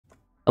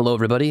Hello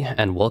everybody,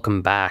 and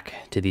welcome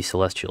back to the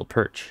Celestial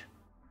Perch.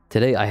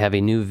 Today I have a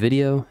new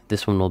video.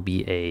 This one will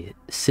be a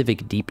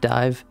Civic Deep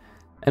Dive,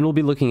 and we'll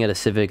be looking at a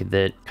Civic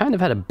that kind of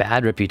had a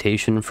bad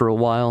reputation for a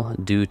while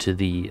due to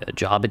the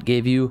job it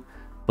gave you,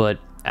 but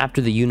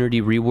after the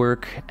Unity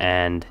rework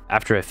and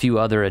after a few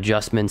other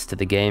adjustments to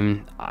the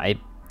game, I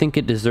think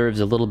it deserves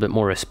a little bit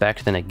more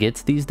respect than it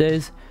gets these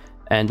days,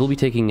 and we'll be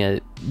taking a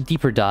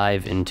deeper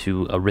dive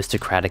into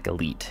Aristocratic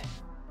Elite.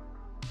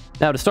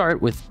 Now, to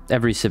start with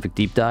every Civic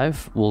Deep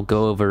Dive, we'll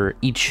go over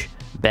each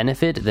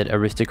benefit that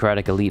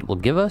Aristocratic Elite will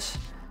give us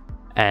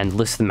and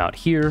list them out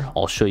here.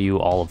 I'll show you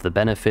all of the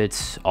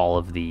benefits, all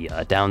of the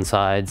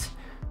downsides,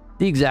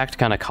 the exact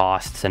kind of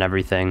costs and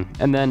everything.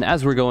 And then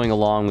as we're going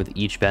along with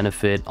each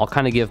benefit, I'll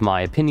kind of give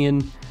my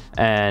opinion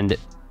and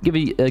give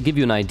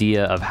you an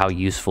idea of how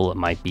useful it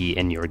might be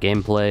in your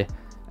gameplay,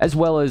 as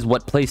well as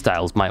what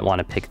playstyles might want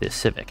to pick this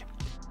Civic.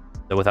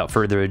 So without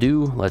further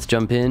ado, let's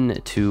jump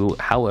in to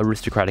how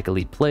Aristocratic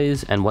Elite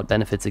plays and what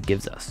benefits it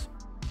gives us.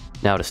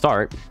 Now to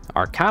start,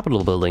 our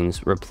capital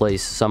buildings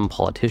replace some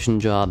politician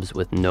jobs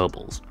with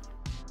nobles.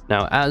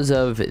 Now as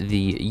of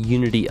the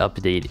Unity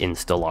update in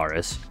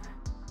Stellaris,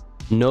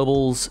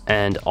 nobles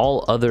and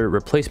all other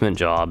replacement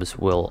jobs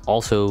will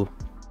also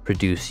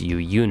produce you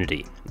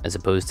Unity, as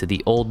opposed to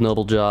the old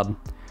noble job,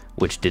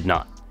 which did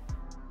not.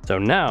 So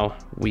now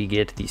we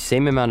get the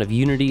same amount of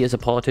Unity as a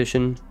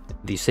politician,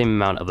 the same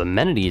amount of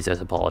amenities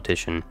as a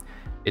politician.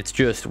 It's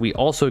just we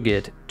also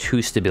get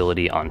 2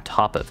 stability on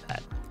top of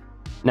that.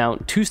 Now,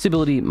 2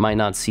 stability might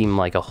not seem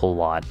like a whole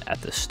lot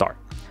at the start.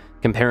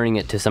 Comparing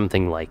it to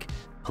something like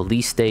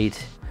police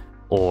state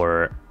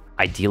or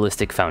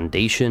idealistic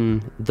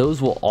foundation,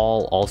 those will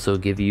all also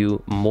give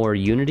you more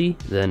Unity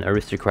than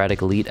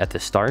Aristocratic Elite at the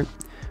start,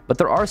 but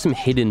there are some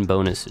hidden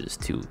bonuses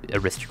to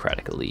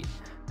Aristocratic Elite,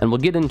 and we'll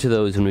get into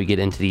those when we get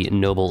into the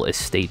Noble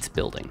Estates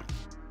building.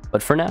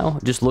 But for now,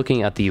 just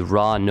looking at the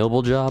raw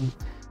noble job,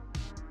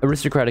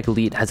 Aristocratic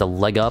Elite has a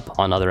leg up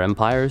on other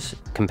empires,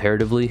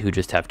 comparatively, who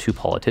just have 2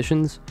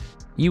 politicians.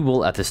 You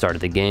will, at the start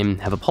of the game,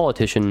 have a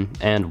politician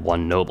and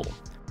 1 noble.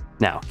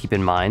 Now, keep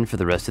in mind for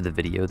the rest of the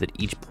video that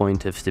each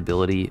point of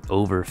stability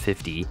over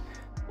 50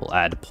 will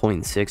add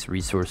 0.6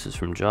 resources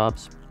from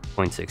jobs,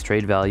 0.6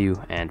 trade value,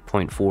 and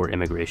 0.4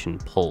 immigration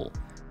pull.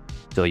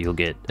 So you'll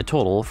get a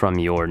total from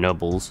your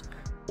nobles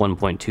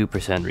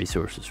 1.2%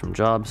 resources from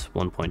jobs,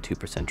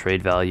 1.2%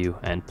 trade value,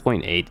 and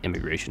 0.8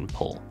 immigration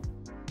pull.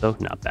 So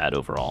not bad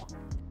overall.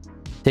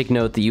 Take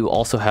note that you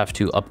also have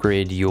to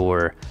upgrade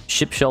your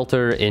ship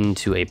shelter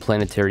into a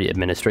planetary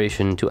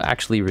administration to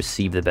actually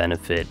receive the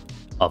benefit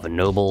of a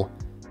noble.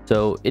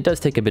 So it does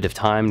take a bit of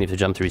time. You have to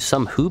jump through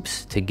some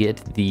hoops to get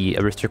the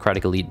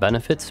Aristocratic Elite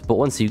benefits, but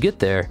once you get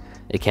there,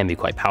 it can be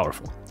quite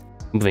powerful.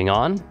 Moving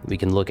on, we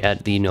can look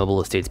at the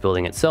Noble Estates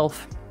building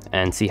itself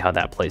and see how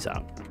that plays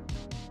out.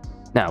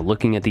 Now,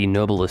 looking at the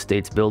Noble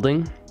Estates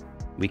building,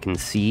 we can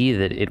see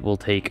that it will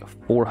take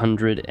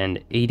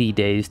 480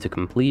 days to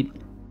complete,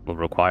 will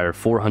require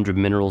 400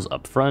 minerals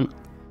up front,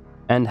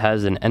 and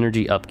has an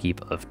energy upkeep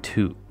of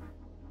 2.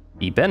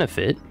 The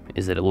benefit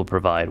is that it will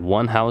provide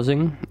 1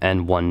 housing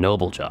and 1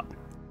 noble job.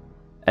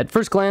 At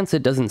first glance,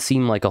 it doesn't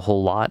seem like a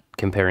whole lot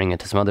comparing it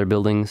to some other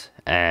buildings,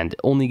 and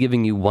only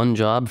giving you 1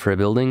 job for a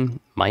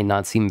building might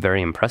not seem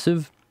very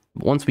impressive.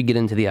 But once we get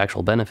into the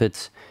actual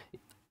benefits,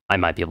 I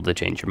might be able to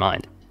change your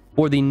mind.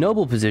 For the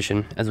noble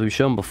position, as we've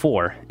shown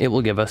before, it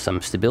will give us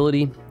some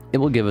stability, it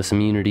will give us some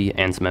Unity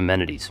and some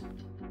amenities.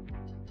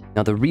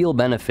 Now, the real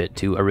benefit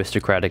to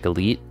Aristocratic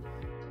Elite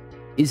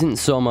isn't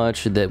so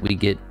much that we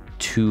get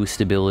 2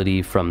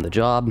 stability from the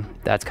job.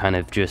 That's kind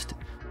of just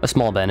a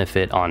small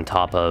benefit on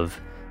top of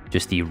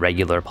just the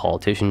regular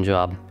politician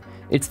job.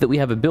 It's that we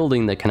have a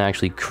building that can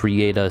actually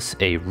create us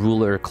a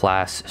ruler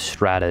class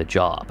strata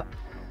job.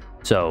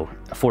 So,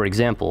 for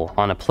example,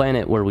 on a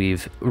planet where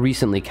we've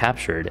recently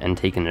captured and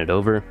taken it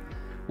over,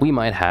 we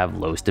might have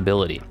low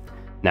stability.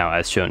 Now,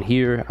 as shown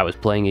here, I was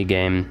playing a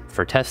game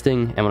for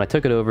testing, and when I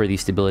took it over, the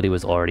stability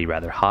was already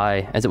rather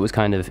high, as it was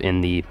kind of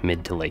in the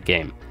mid to late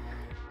game.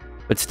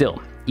 But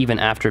still, even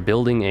after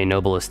building a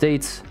Noble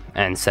Estates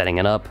and setting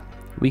it up,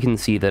 we can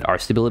see that our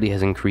stability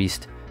has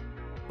increased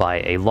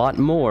by a lot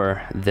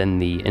more than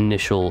the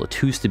initial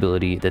 2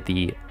 stability that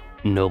the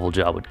noble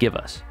job would give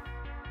us.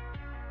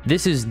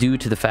 This is due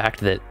to the fact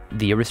that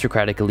the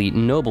Aristocratic Elite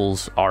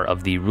nobles are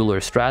of the ruler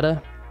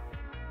strata,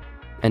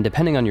 and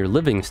depending on your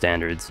living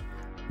standards,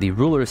 the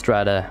ruler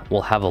strata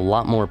will have a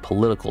lot more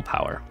political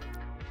power.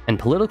 And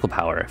political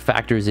power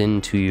factors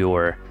into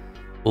your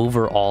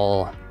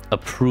overall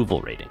approval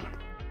rating.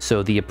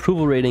 So the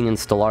approval rating in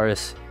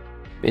Stellaris,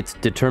 it's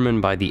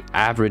determined by the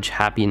average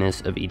happiness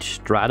of each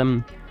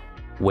stratum,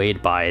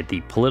 weighed by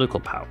the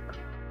political power.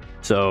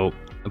 So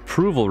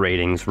approval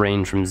ratings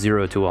range from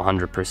 0 to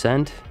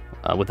 100%,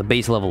 with a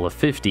base level of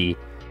 50,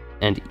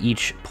 and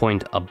each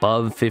point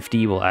above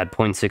 50 will add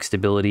 0.6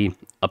 stability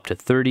up to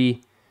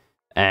 30,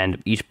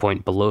 and each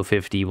point below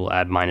 50 will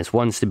add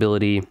 -1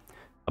 stability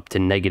up to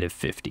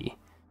 -50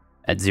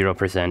 at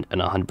 0%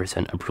 and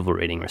 100% approval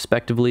rating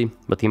respectively.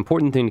 But the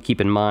important thing to keep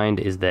in mind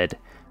is that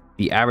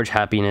the average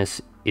happiness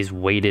is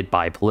weighted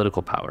by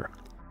political power.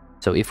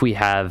 So if we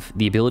have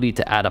the ability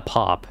to add a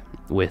pop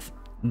with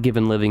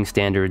given living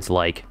standards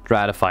like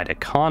stratified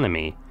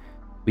economy,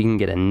 we can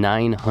get a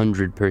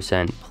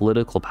 900%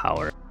 political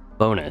power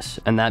bonus.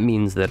 And that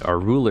means that our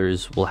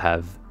rulers will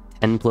have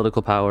 10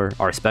 political power,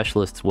 our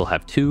specialists will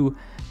have 2,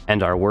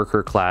 and our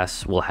worker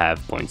class will have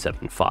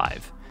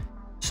 0.75.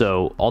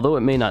 So although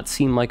it may not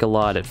seem like a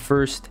lot at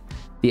first,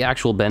 the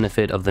actual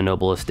benefit of the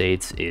noble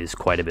estates is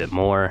quite a bit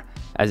more,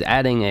 as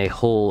adding a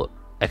whole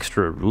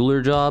extra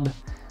ruler job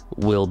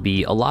will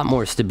be a lot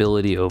more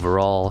stability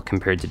overall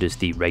compared to just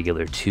the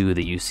regular 2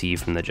 that you see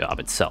from the job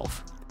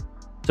itself.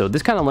 So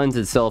this kind of lends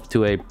itself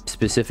to a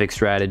specific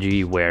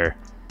strategy where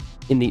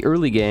in the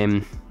early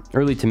game,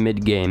 early to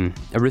mid game,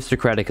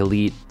 Aristocratic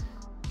Elite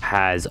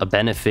has a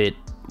benefit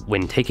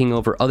when taking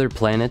over other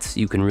planets.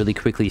 You can really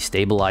quickly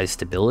stabilize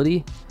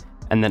stability.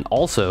 And then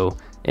also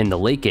in the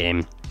late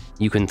game,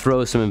 you can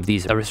throw some of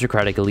these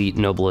Aristocratic Elite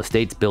Noble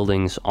Estates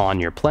buildings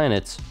on your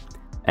planets,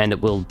 and it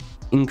will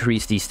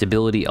increase the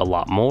stability a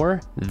lot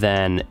more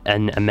than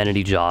an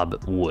amenity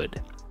job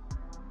would.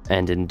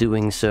 And in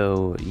doing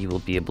so, you will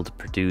be able to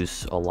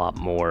produce a lot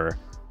more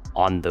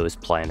on those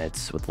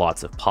planets with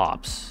lots of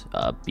pops,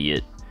 be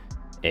it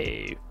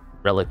a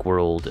relic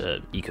world,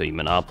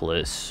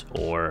 Eco-Monopolis,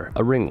 or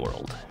a ring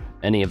world.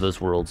 Any of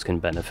those worlds can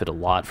benefit a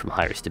lot from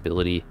higher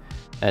stability,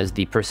 as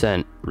the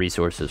percent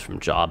resources from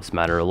jobs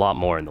matter a lot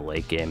more in the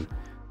late game.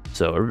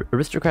 So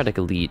Aristocratic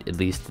Elite, at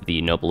least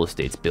the Noble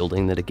Estates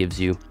building that it gives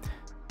you,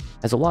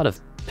 has a lot of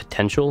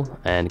potential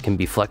and can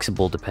be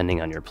flexible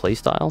depending on your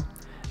playstyle,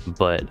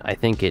 but I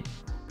think it,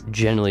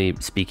 generally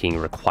speaking,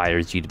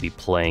 requires you to be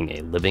playing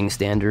a living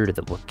standard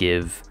that will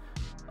give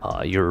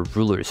your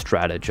ruler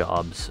strata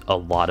jobs a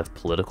lot of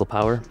political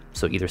power.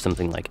 So either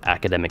something like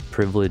academic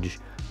privilege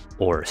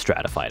or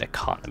stratified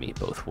economy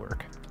both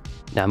work.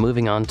 Now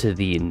moving on to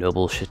the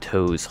Noble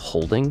Chateaus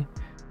holding.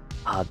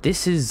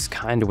 This is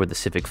kind of where the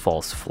Civic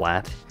falls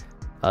flat.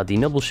 The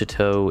Noble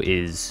Chateau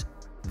is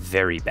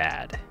very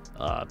bad.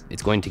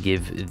 It's going to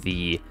give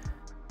the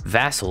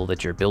vassal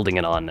that you're building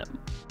it on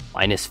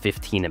minus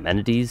 15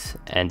 amenities,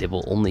 and it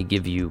will only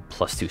give you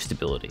 +2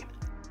 stability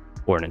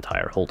for an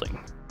entire holding.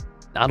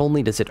 Not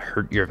only does it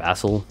hurt your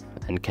vassal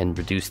and can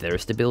reduce their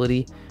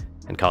stability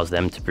and cause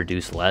them to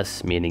produce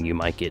less, meaning you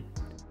might get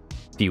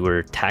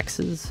fewer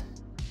taxes,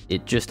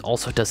 it just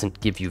also doesn't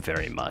give you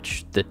very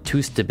much. The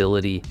 2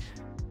 stability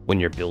when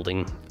you're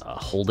building a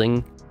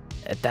holding,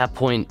 at that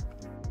point,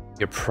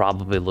 you're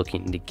probably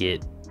looking to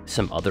get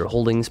some other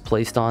holdings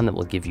placed on that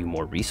will give you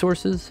more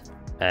resources.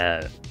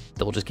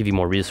 They'll just give you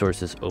more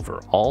resources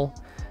overall,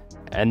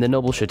 and the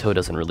Noble Chateau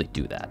doesn't really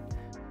do that.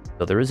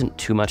 So there isn't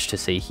too much to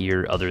say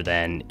here other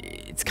than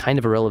it's kind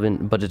of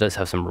irrelevant, but it does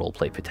have some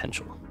roleplay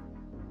potential.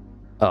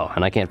 Oh,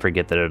 and I can't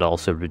forget that it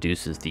also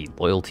reduces the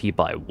loyalty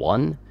by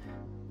 1,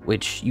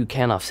 which you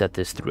can offset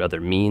this through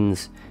other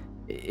means.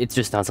 It's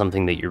just not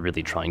something that you're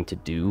really trying to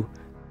do.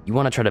 You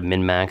want to try to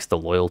min-max the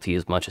loyalty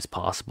as much as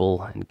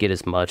possible and get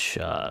as much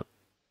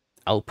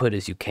output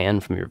as you can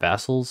from your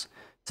vassals.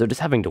 So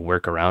just having to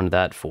work around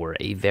that for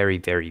a very,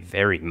 very,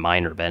 very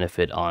minor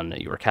benefit on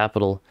your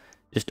capital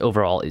just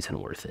overall isn't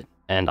worth it.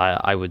 And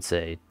I would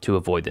say to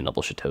avoid the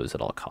Noble Chateaus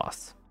at all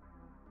costs.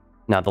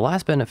 Now, the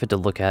last benefit to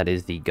look at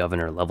is the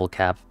governor level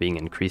cap being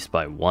increased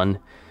by 1.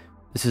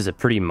 This is a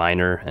pretty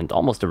minor and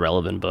almost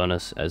irrelevant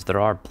bonus, as there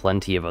are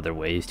plenty of other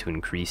ways to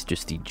increase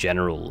just the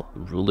general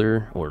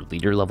ruler or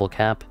leader level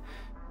cap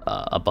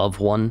above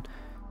 1.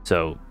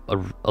 So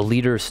a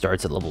leader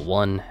starts at level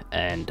 1,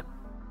 and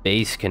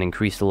base can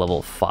increase to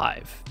level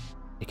 5.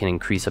 It can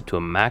increase up to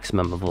a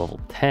maximum of level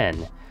 10,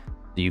 so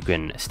you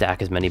can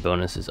stack as many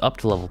bonuses up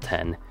to level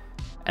 10,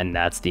 and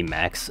that's the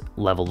max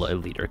level a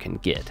leader can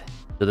get.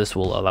 So this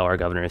will allow our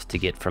governors to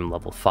get from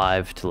level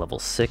 5 to level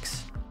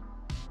 6.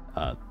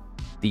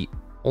 The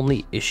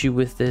only issue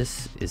with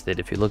this is that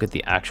if you look at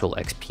the actual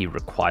XP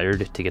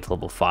required to get to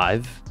level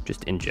 5,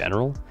 just in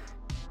general,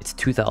 it's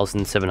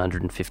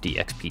 2,750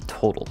 XP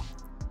total.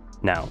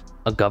 Now,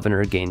 a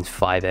governor gains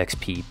 5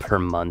 XP per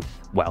month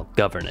while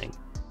governing.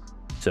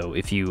 So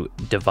if you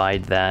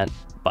divide that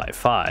by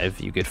 5,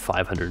 you get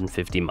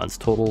 550 months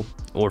total,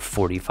 or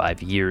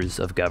 45 years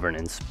of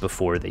governance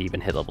before they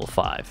even hit level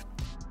 5.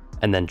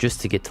 And then just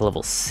to get to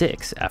level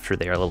 6 after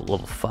they are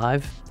level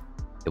 5,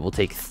 it will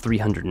take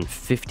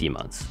 350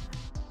 months,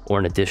 or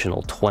an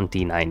additional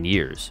 29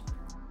 years.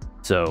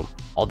 So,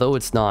 although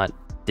it's not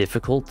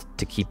difficult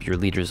to keep your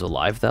leaders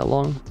alive that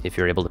long, if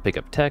you're able to pick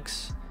up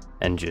techs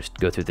and just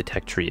go through the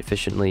tech tree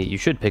efficiently, you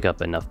should pick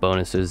up enough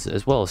bonuses,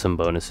 as well as some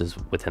bonuses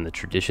within the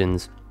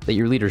traditions, that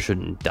your leader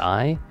shouldn't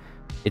die.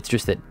 It's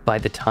just that by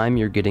the time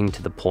you're getting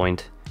to the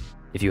point,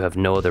 if you have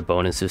no other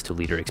bonuses to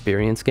leader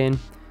experience gain,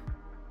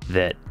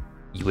 that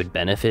you would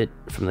benefit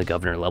from the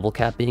governor level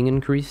cap being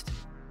increased.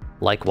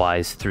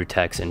 Likewise, through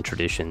techs and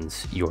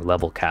traditions, your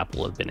level cap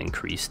will have been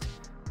increased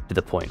to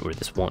the point where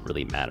this won't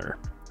really matter.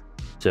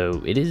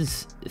 So it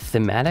is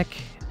thematic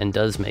and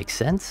does make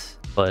sense,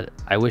 but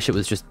I wish it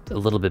was just a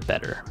little bit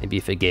better. Maybe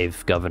if it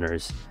gave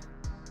governors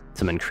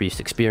some increased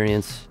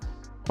experience,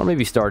 or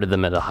maybe started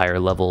them at a higher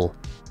level,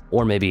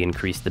 or maybe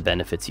increased the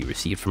benefits you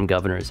receive from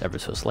governors ever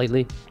so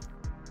slightly,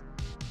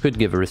 could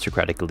give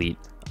Aristocratic Elite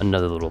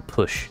another little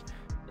push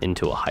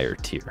into a higher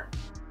tier.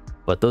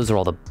 But those are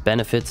all the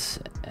benefits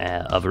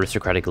of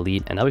Aristocratic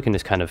Elite, and now we can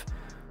just kind of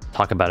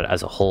talk about it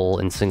as a whole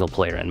in single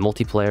player and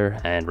multiplayer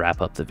and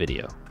wrap up the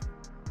video.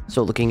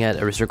 So looking at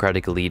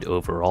Aristocratic Elite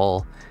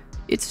overall,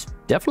 it's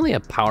definitely a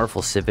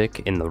powerful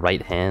Civic in the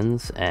right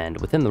hands, and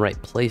within the right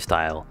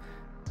playstyle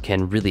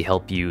can really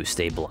help you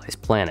stabilize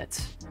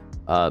planets.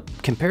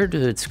 Compared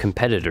to its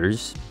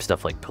competitors,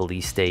 stuff like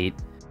Police State,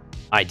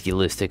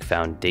 Idealistic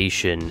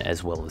Foundation,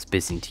 as well as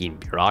Byzantine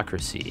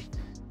Bureaucracy,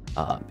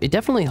 it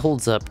definitely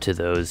holds up to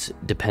those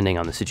depending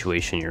on the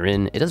situation you're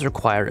in. It does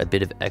require a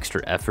bit of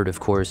extra effort,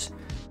 of course.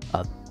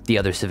 The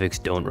other Civics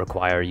don't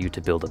require you to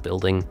build a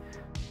building,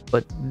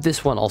 but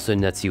this one also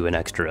nets you an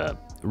extra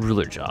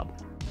ruler job.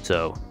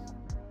 So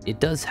it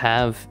does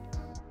have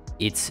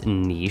its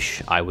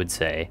niche, I would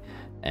say,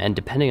 and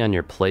depending on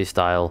your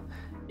playstyle,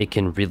 it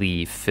can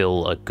really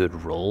fill a good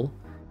role.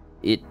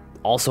 It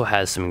also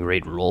has some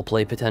great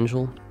roleplay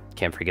potential,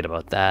 can't forget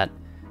about that.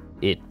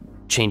 It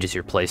changes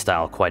your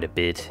playstyle quite a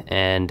bit,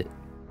 and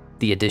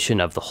the addition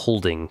of the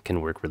holding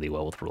can work really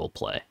well with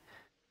roleplay.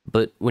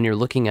 But when you're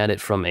looking at it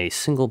from a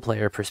single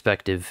player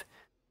perspective,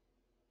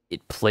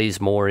 it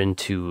plays more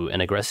into an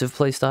aggressive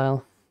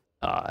playstyle,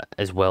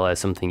 as well as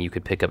something you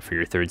could pick up for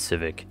your third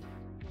Civic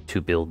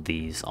to build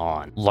these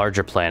on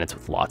larger planets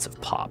with lots of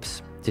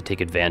pops to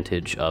take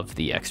advantage of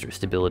the extra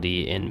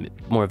stability in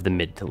more of the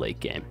mid to late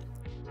game.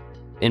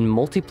 In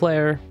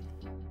multiplayer,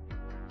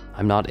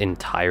 I'm not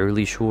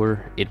entirely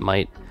sure. It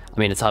might, I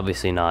mean, it's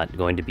obviously not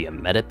going to be a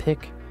meta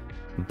pick,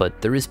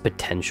 but there is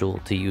potential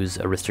to use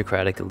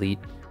Aristocratic Elite.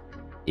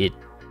 It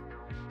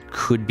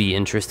could be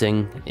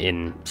interesting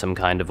in some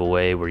kind of a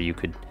way where you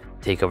could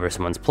take over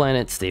someone's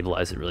planet,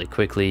 stabilize it really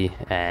quickly,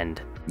 and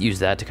use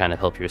that to kind of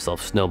help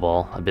yourself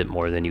snowball a bit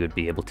more than you would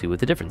be able to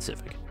with a different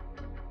Civic.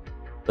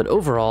 But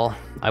overall,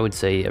 I would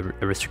say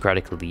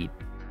Aristocratic Elite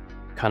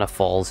kind of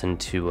falls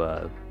into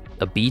a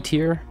B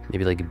tier,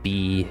 maybe like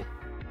B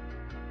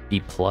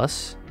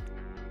plus,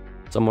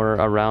 somewhere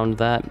around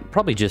that.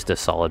 Probably just a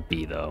solid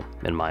B though,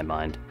 in my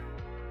mind,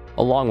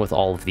 along with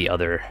all of the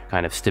other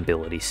kind of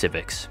stability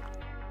Civics.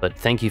 But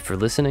thank you for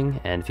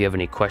listening, and if you have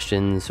any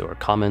questions or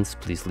comments,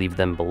 please leave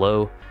them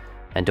below,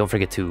 and don't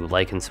forget to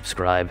like and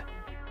subscribe.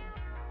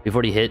 We've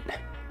already hit,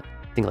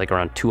 I think, like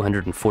around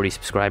 240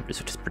 subscribers,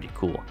 which is pretty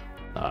cool.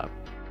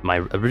 My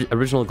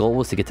original goal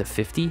was to get to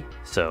 50,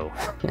 so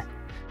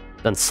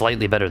done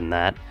slightly better than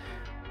that.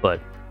 But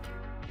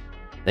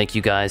thank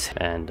you guys,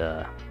 and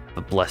a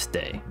blessed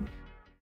day.